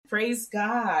Praise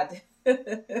God.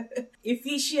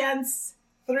 Ephesians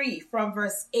 3 from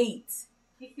verse 8.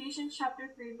 Ephesians chapter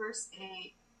 3 verse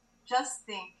 8. Just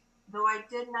think, though I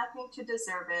did nothing to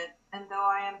deserve it, and though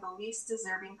I am the least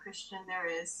deserving Christian there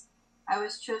is, I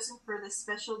was chosen for the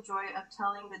special joy of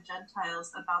telling the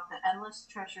Gentiles about the endless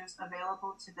treasures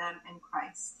available to them in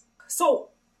Christ. So,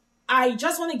 I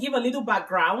just want to give a little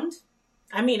background.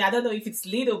 I mean, I don't know if it's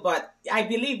little, but I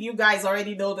believe you guys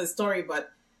already know the story.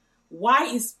 But why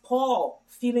is Paul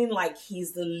feeling like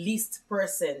he's the least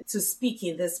person to speak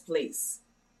in this place?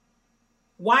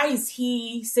 Why is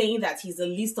he saying that he's the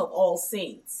least of all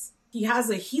saints? He has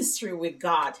a history with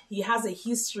God. He has a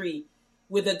history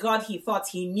with the God he thought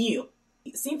he knew.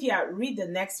 Cynthia, read the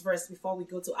next verse before we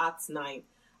go to Acts 9.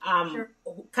 Sure.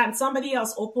 Can somebody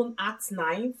else open Acts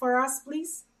 9 for us,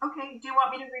 please? Okay, do you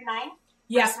want me to read 9?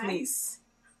 Yes, Okay. please.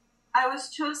 I was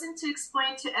chosen to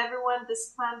explain to everyone this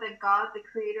plan that God, the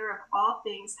creator of all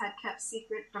things, had kept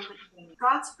secret from the beginning.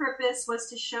 God's purpose was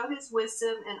to show his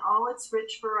wisdom in all its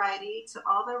rich variety to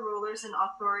all the rulers and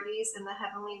authorities in the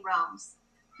heavenly realms.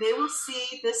 They will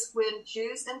see this when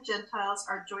Jews and Gentiles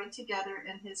are joined together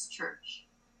in his church.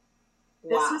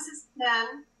 This Wow. was his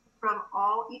plan from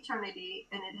all eternity,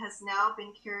 and it has now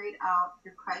been carried out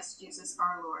through Christ Jesus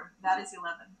our Lord. That is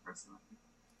 11, verse 11.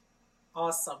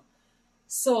 Awesome.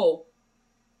 So,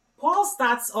 Paul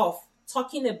starts off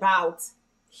talking about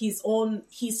his own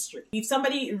history. If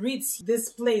somebody reads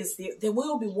this place, they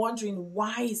will be wondering,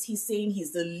 why is he saying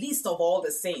he's the least of all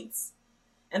the saints?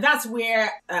 And that's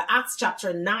where Acts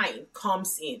chapter 9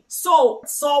 comes in. So,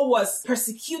 Saul was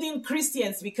persecuting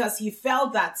Christians because he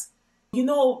felt that, you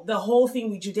know, the whole thing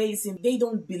with Judaism, they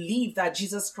don't believe that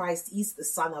Jesus Christ is the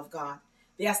Son of God.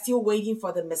 They are still waiting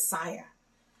for the Messiah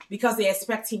because they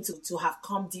expect him to have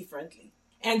come differently.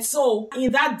 And so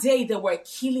in that day, they were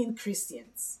killing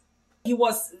Christians. He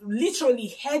was literally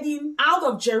heading out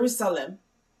of Jerusalem,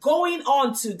 going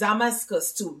on to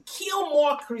Damascus to kill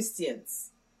more Christians.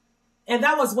 And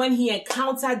that was when he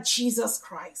encountered Jesus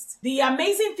Christ. The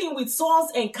amazing thing with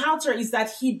Saul's encounter is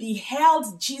that he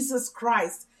beheld Jesus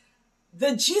Christ,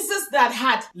 the Jesus that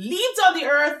had lived on the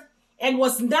earth and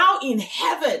was now in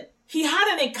heaven. He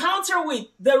had an encounter with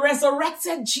the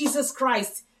resurrected Jesus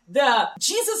Christ, the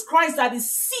Jesus Christ that is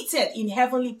seated in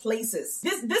heavenly places.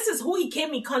 This is who he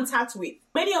came in contact with.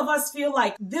 Many of us feel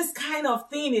like this kind of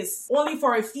thing is only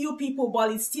for a few people,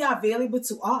 but it's still available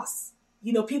to us.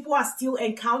 You know, people are still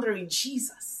encountering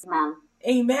Jesus. Amen.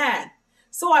 Amen.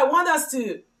 So I want us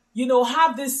to,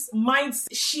 have this mind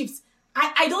shift.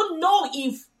 I don't know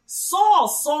if Saul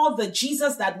saw the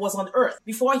Jesus that was on earth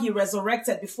before he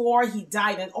resurrected, before he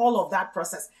died, and all of that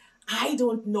process. I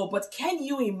don't know, but can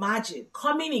you imagine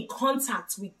coming in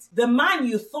contact with the man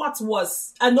you thought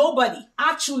was a nobody?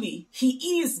 Actually,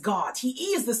 he is God. He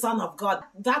is the Son of God.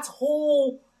 That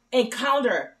whole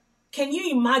encounter. Can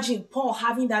you imagine Paul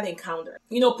having that encounter?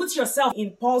 Put yourself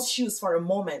in Paul's shoes for a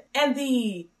moment. And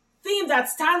the thing that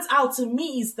stands out to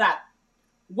me is that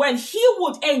when he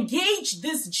would engage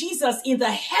this Jesus in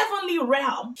the heavenly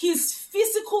realm, his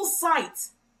physical sight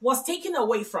was taken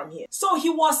away from him. So he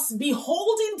was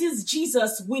beholding this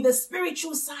Jesus with a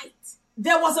spiritual sight.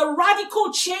 There was a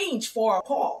radical change for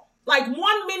Paul. Like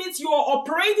 1 minute you're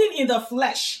operating in the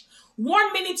flesh.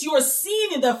 1 minute you're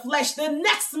seeing in the flesh. The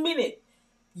next minute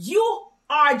you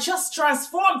are just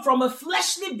transformed from a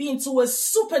fleshly being to a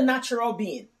supernatural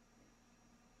being.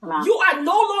 Wow. You are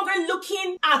no longer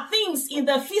looking at things in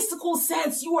the physical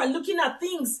sense. You are looking at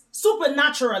things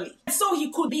supernaturally. So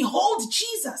he could behold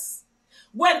Jesus.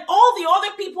 When all the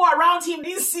other people around him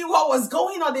didn't see what was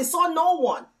going on, they saw no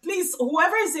one. Please,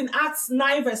 whoever is in Acts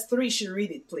 9 verse 3 should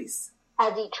read it, please.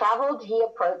 As he traveled, he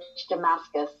approached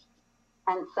Damascus,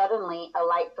 and suddenly a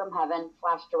light from heaven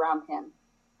flashed around him.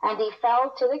 And he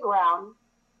fell to the ground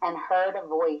and heard a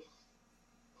voice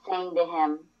saying to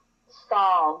him,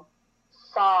 Saul,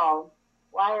 Saul,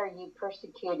 why are you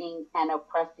persecuting and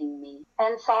oppressing me?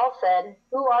 And Saul said,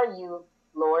 Who are you,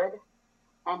 Lord?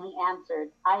 And he answered,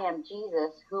 I am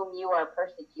Jesus, whom you are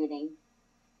persecuting.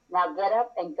 Now get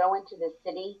up and go into the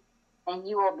city, and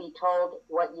you will be told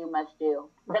what you must do.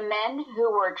 The men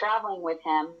who were traveling with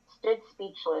him stood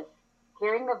speechless,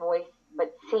 hearing the voice,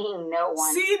 but seeing no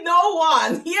one. See no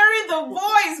one. Hearing the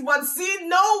voice, but seeing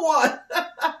no one.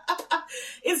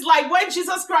 It's like when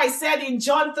Jesus Christ said in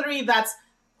John 3 that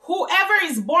whoever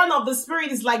is born of the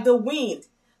Spirit is like the wind.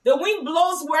 The wind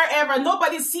blows wherever.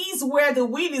 Nobody sees where the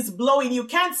wind is blowing. You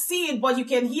can't see it, but you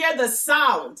can hear the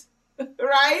sound.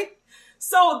 Right?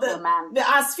 So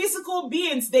as physical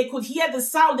beings, they could hear the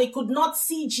sound. They could not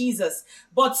see Jesus.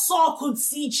 But Saul could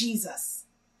see Jesus.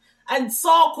 And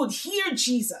Saul could hear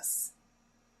Jesus.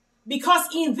 Because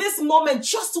in this moment,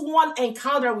 just one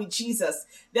encounter with Jesus,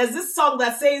 there's this song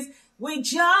that says, with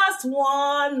just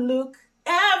one look,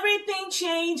 everything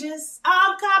changes.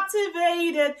 I'm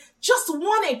captivated. Just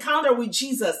one encounter with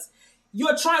Jesus,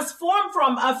 you're transformed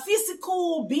from a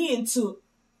physical being to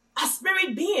a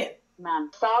spirit being. Man.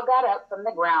 Saul got up from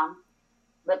the ground,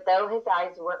 but though his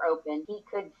eyes were open, he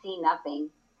could see nothing.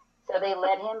 So they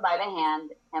led him by the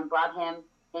hand and brought him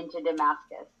into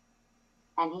Damascus.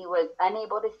 And he was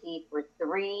unable to see for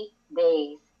 3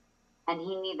 days, and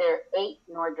he neither ate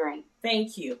nor drank.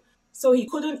 Thank you. So he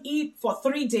couldn't eat for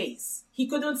 3 days. He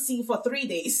couldn't see for 3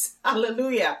 days.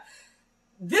 Hallelujah.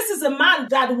 This is a man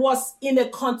that was in a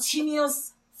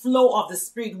continuous flow of the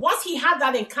Spirit. Once he had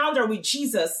that encounter with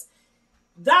Jesus,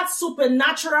 that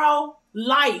supernatural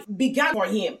life began for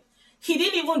him. He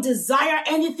didn't even desire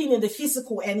anything in the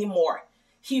physical anymore.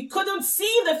 He couldn't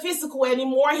see the physical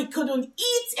anymore. He couldn't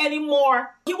eat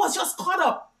anymore. He was just caught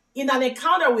up in an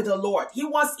encounter with the Lord. He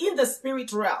was in the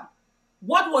spirit realm.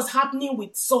 What was happening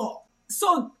with Saul?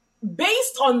 So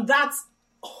based on that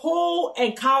whole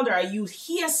encounter, you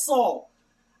hear Saul.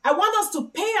 I want us to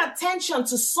pay attention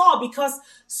to Saul, because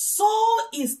Saul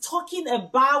is talking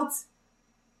about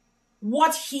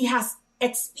what he has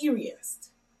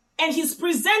experienced. And he's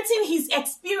presenting his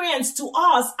experience to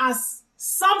us as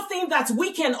something that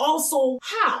we can also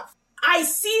have. I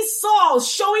see Saul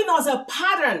showing us a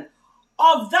pattern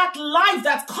of that life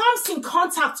that comes in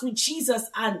contact with Jesus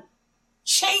and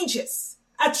changes.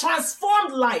 A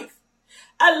transformed life.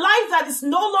 A life that is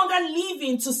no longer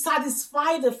living to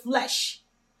satisfy the flesh,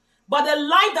 but a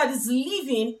life that is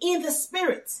living in the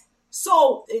spirit.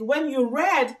 So when you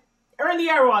read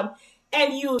earlier on,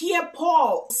 and you hear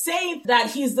Paul saying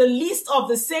that he's the least of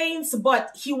the saints,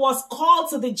 but he was called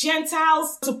to the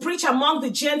Gentiles to preach among the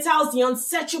Gentiles the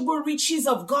unsearchable riches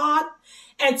of God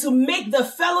and to make the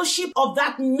fellowship of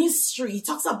that mystery. He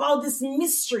talks about this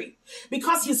mystery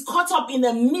because he's caught up in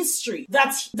a mystery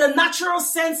that the natural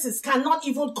senses cannot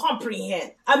even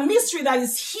comprehend. A mystery that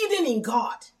is hidden in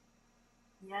God.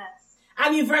 Yes.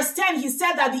 And in verse 10, he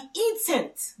said that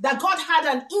that God had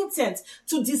an intent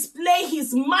to display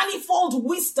his manifold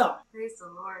wisdom. Praise the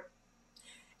Lord.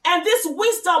 And this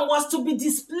wisdom was to be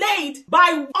displayed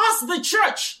by us, the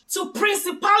church, to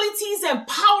principalities and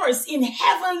powers in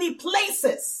heavenly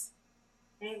places.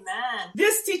 Amen.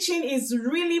 This teaching is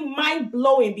really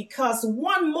mind-blowing, because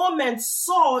one moment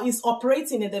Saul is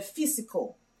operating in the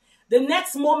physical. The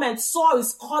next moment Saul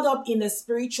is caught up in a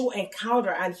spiritual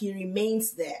encounter and he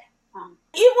remains there.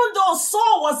 Even though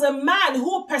Saul was a man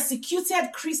who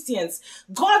persecuted Christians,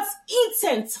 God's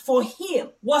intent for him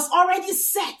was already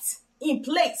set in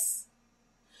place.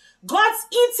 God's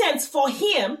intent for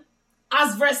him,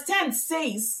 as verse 10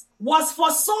 says, was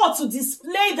for Saul to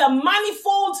display the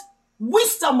manifold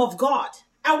wisdom of God.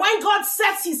 And when God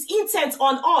sets his intent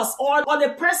on us or on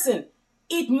a person,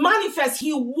 it manifests.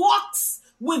 He works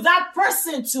with that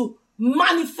person to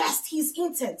manifest his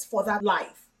intent for that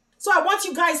life. So I want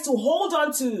you guys to hold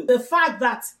on to the fact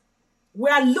that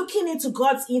we are looking into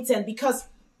God's intent, because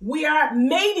we are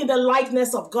made in the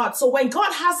likeness of God. So when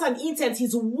God has an intent,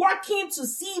 he's working to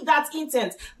see that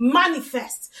intent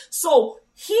manifest. So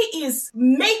he is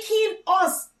making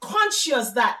us conscious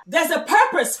that there's a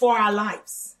purpose for our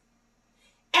lives.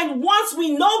 And once we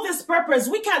know this purpose,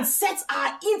 we can set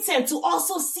our intent to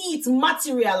also see it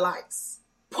materialize.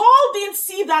 Paul didn't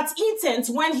see that intent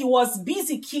when he was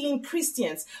busy killing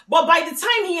Christians. But by the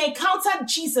time he encountered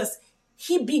Jesus,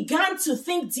 he began to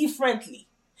think differently.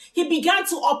 He began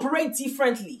to operate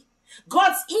differently.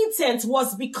 God's intent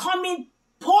was becoming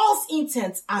Paul's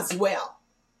intent as well.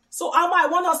 So Alma, I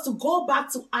want us to go back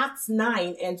to Acts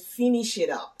 9 and finish it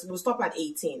up. We'll stop at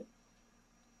 18.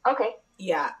 Okay.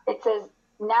 Yeah. It says,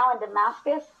 now in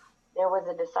Damascus, there was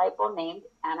a disciple named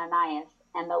Ananias,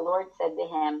 and the Lord said to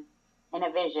him in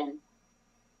a vision,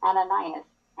 Ananias.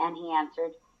 And he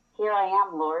answered, here I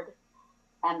am, Lord.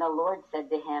 And the Lord said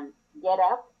to him, get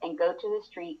up and go to the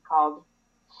street called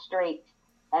Straight,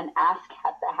 and ask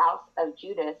at the house of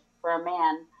Judas for a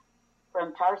man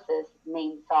from Tarsus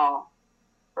named Saul,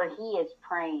 for he is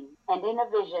praying. And in a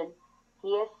vision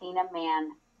he has seen a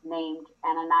man named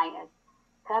Ananias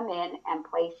come in and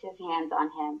place his hands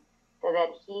on him, so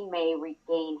that he may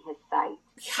regain his sight.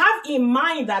 Have in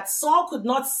mind that Saul could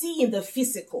not see in the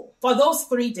physical for those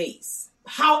 3 days.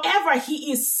 However,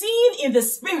 he is seeing in the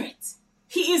spirit.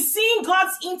 He is seeing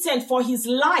God's intent for his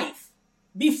life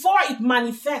before it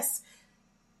manifests.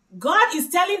 God is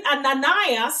telling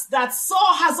Ananias that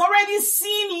Saul has already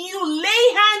seen you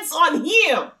lay hands on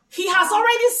him. He has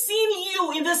already seen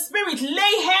you in the spirit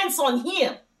lay hands on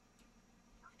him.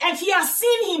 And he has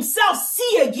seen himself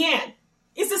see again.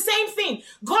 It's the same thing.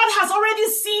 God has already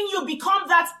seen you become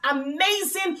that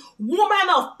amazing woman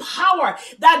of power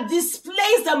that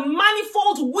displays the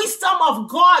manifold wisdom of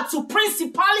God to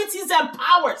principalities and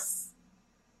powers.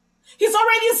 He's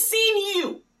already seen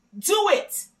you do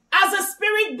it. As a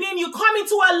spirit being, you come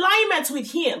into alignment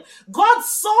with him. God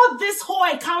saw this whole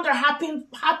encounter happen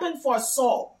for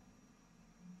Saul.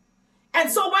 And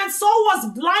so when Saul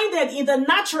was blinded in the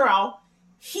natural,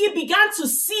 he began to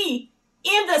see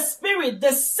in the spirit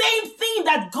the same thing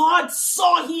that God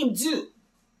saw him do.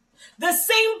 The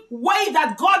same way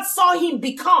that God saw him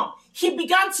become. He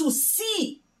began to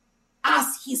see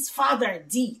as his father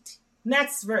did.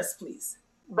 Next verse, please.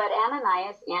 But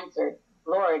Ananias answered,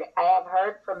 Lord, I have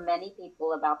heard from many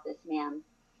people about this man,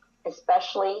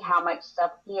 especially how much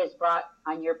stuff he has brought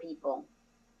on your people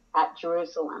at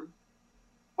Jerusalem.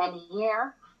 And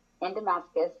here in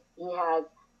Damascus, he has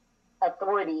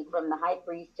authority from the high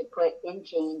priest to put in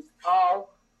chains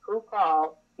all who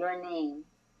call your name,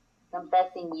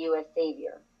 confessing you as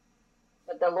Savior.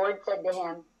 But the Lord said to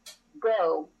him,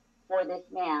 Go, for this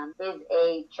man is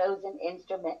a chosen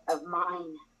instrument of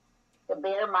mine to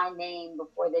bear my name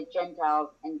before the Gentiles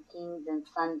and kings and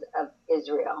sons of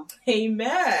Israel.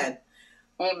 Amen.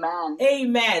 Amen.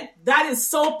 Amen. That is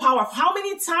so powerful. How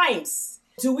many times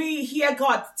do we hear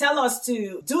God tell us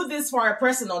to do this for a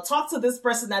person or talk to this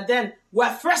person, and then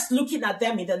we're first looking at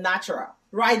them in the natural,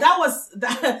 right? That was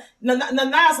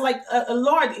Ananias like,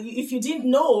 Lord, if you didn't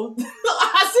know, as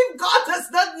if God does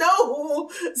not know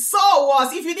who Saul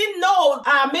was. If you didn't know,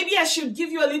 maybe I should give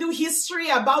you a little history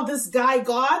about this guy,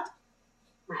 God.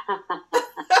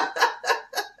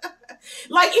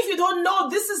 Like, if you don't know,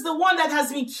 this is the one that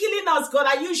has been killing us, God.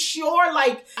 Are you sure?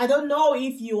 Like, I don't know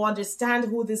if you understand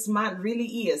who this man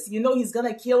really is. You know he's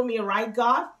going to kill me, right,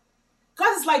 God?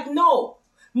 God is like, no.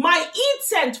 My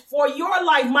intent for your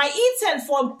life, my intent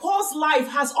for Paul's life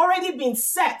has already been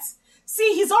set.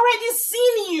 See, he's already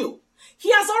seen you.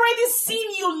 He has already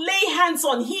seen you lay hands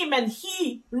on him and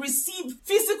he received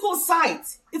physical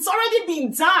sight. It's already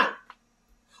been done.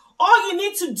 All you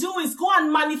need to do is go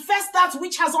and manifest that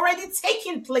which has already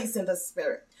taken place in the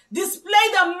spirit. Display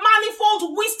the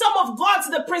manifold wisdom of God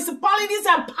to the principalities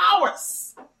and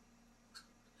powers.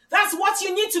 That's what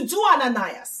you need to do,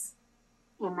 Ananias.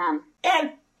 Amen.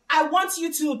 And I want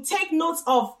you to take note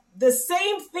of the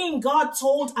same thing God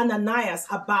told Ananias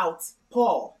about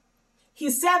Paul.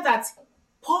 He said that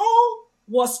Paul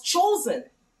was chosen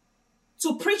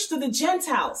to preach to the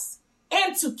Gentiles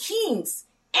and to kings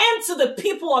and to the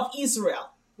people of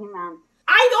Israel. Amen.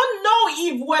 I don't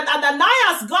know if when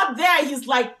Ananias got there, he's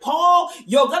like, Paul,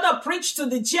 you're going to preach to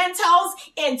the Gentiles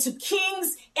and to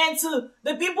kings and to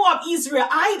the people of Israel.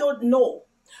 I don't know.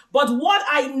 But what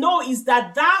I know is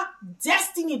that that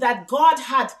destiny that God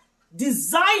had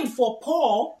designed for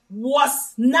Paul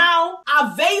was now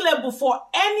available for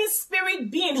any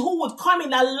spirit being who would come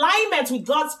in alignment with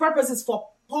God's purposes for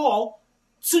Paul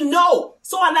to know.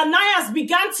 So Ananias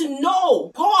began to know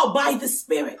Paul by the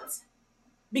Spirit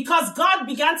because God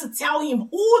began to tell him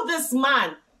who this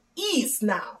man is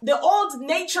now. The old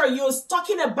nature you're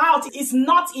talking about is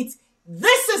not it.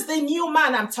 This is the new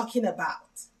man I'm talking about.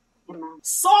 Amen.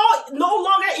 Saul no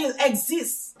longer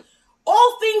exists.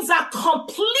 All things are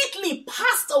completely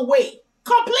passed away.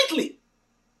 Completely.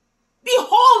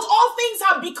 Behold, all things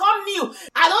have become new.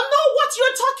 I don't know what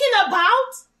you're talking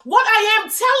about. What I am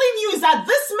telling you is that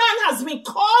this man has been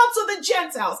called to the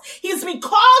Gentiles. He's been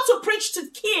called to preach to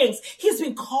kings. He's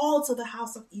been called to the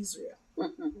house of Israel.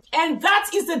 And that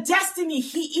is the destiny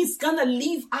he is going to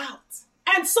live out.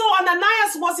 And so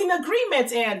Ananias was in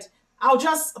agreement, and I'll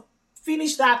just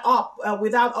finish that up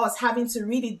without us having to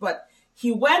read it. But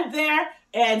he went there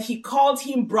and he called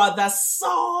him Brother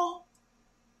Saul.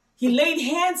 He laid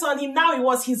hands on him. Now he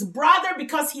was his brother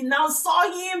because he now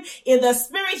saw him in the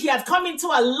spirit. He had come into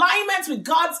alignment with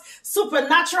God's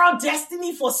supernatural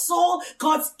destiny for Saul.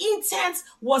 God's intent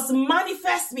was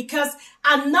manifest because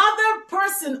another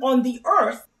person on the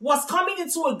earth was coming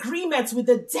into agreement with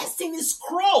the destiny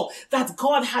scroll that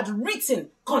God had written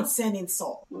concerning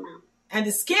Saul. And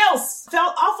the scales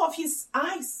fell off of his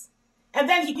eyes. And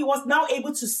then he was now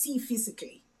able to see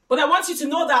physically. But I want you to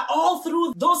know that all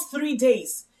through those 3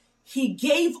 days, he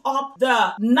gave up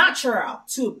the natural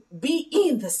to be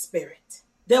in the spirit.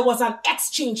 There was an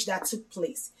exchange that took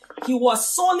place. He was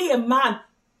solely a man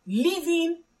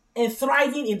living and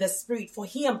thriving in the spirit for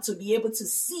him to be able to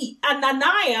see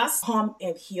Ananias come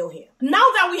and heal him. Now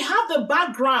that we have the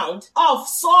background of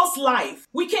Saul's life,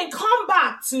 we can come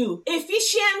back to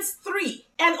Ephesians 3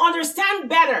 and understand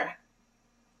better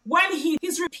when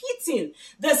he's repeating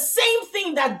the same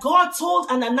thing that God told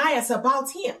Ananias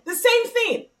about him. The same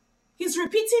thing. He's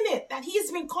repeating it, that he has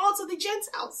been called to the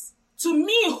Gentiles. To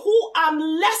me, who am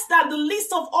less than the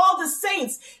least of all the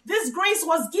saints, this grace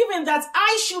was given that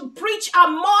I should preach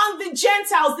among the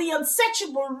Gentiles the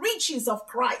unsearchable riches of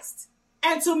Christ.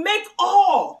 And to make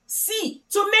all see.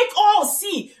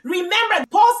 Remember,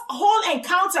 Paul's whole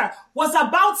encounter was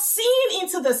about seeing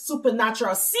into the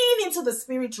supernatural, seeing into the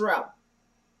spirit realm.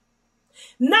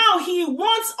 Now he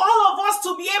wants all of us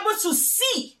to be able to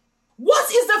see.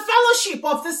 What is the fellowship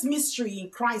of this mystery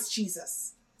in Christ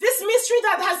Jesus? This mystery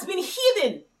that has been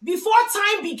hidden before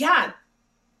time began.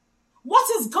 What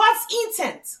is God's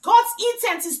intent? God's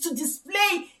intent is to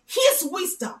display his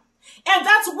wisdom. And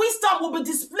that wisdom will be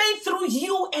displayed through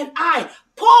you and I.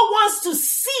 Paul wants to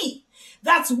see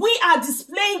that we are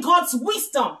displaying God's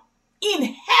wisdom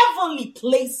in heavenly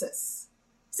places.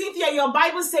 Cynthia, your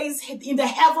Bible says in the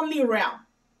heavenly realm.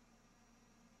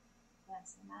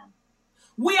 Yes, amen.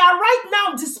 We are right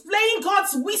now displaying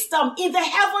God's wisdom in the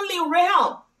heavenly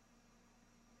realm.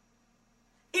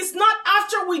 It's not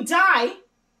after we die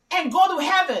and go to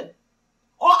heaven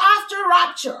or after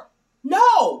rapture.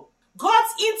 No.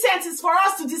 God's intent is for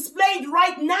us to display it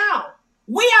right now.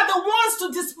 We are the ones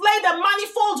to display the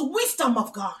manifold wisdom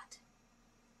of God.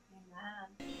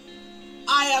 Amen.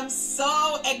 I am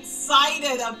so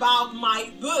excited about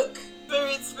my book,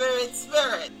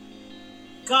 Spirit.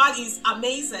 God is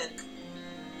amazing.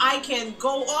 I can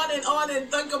go on and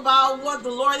think about what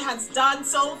the Lord has done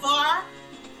so far.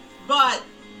 But,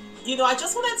 I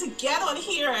just wanted to get on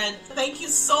here and thank you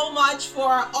so much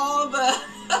for all the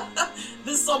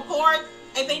the support,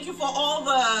 and thank you for all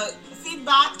the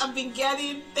feedback I've been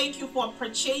getting. Thank you for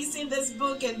purchasing this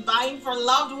book and buying for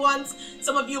loved ones.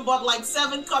 Some of you bought like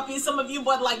 7 copies, some of you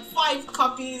bought like 5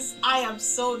 copies. I am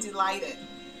so delighted.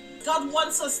 God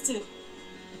wants us to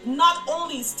not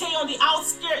only stay on the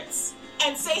outskirts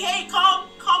and say, hey, come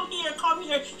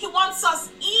here. He wants us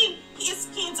in his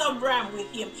kingdom realm with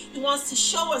him. He wants to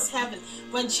show us heaven.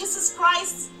 When Jesus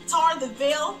Christ tore the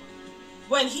veil,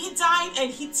 when he died and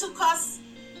he took us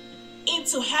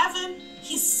into heaven,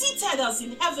 he seated us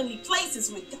in heavenly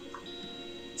places with God.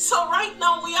 So right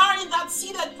now we are in that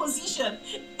seated position.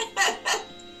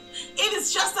 It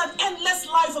is just an endless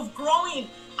life of growing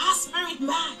our spirit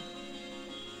man.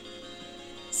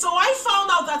 So I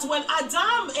found out that when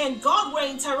Adam and God were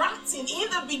interacting in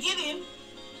the beginning,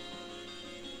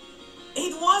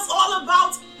 it was all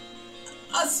about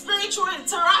a spiritual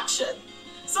interaction.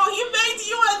 So he made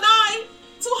you and I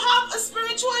to have a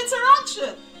spiritual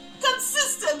interaction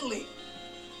consistently.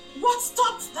 What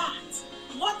stopped that?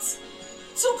 What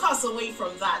took us away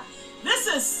from that? This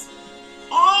is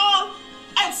all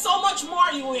and so much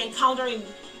more you will encounter in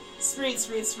Spirit.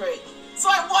 So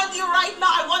I want you right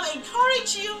now, I want to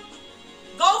encourage you.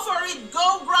 Go for it.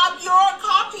 Go grab your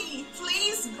copy.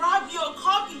 Please grab your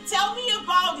copy. Tell me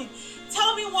about it.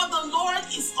 Tell me what the Lord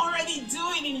is already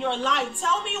doing in your life.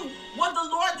 Tell me what the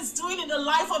Lord is doing in the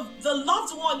life of the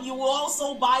loved one you will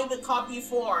also buy the copy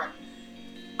for.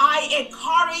 I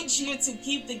encourage you to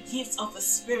give the gift of the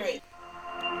Spirit.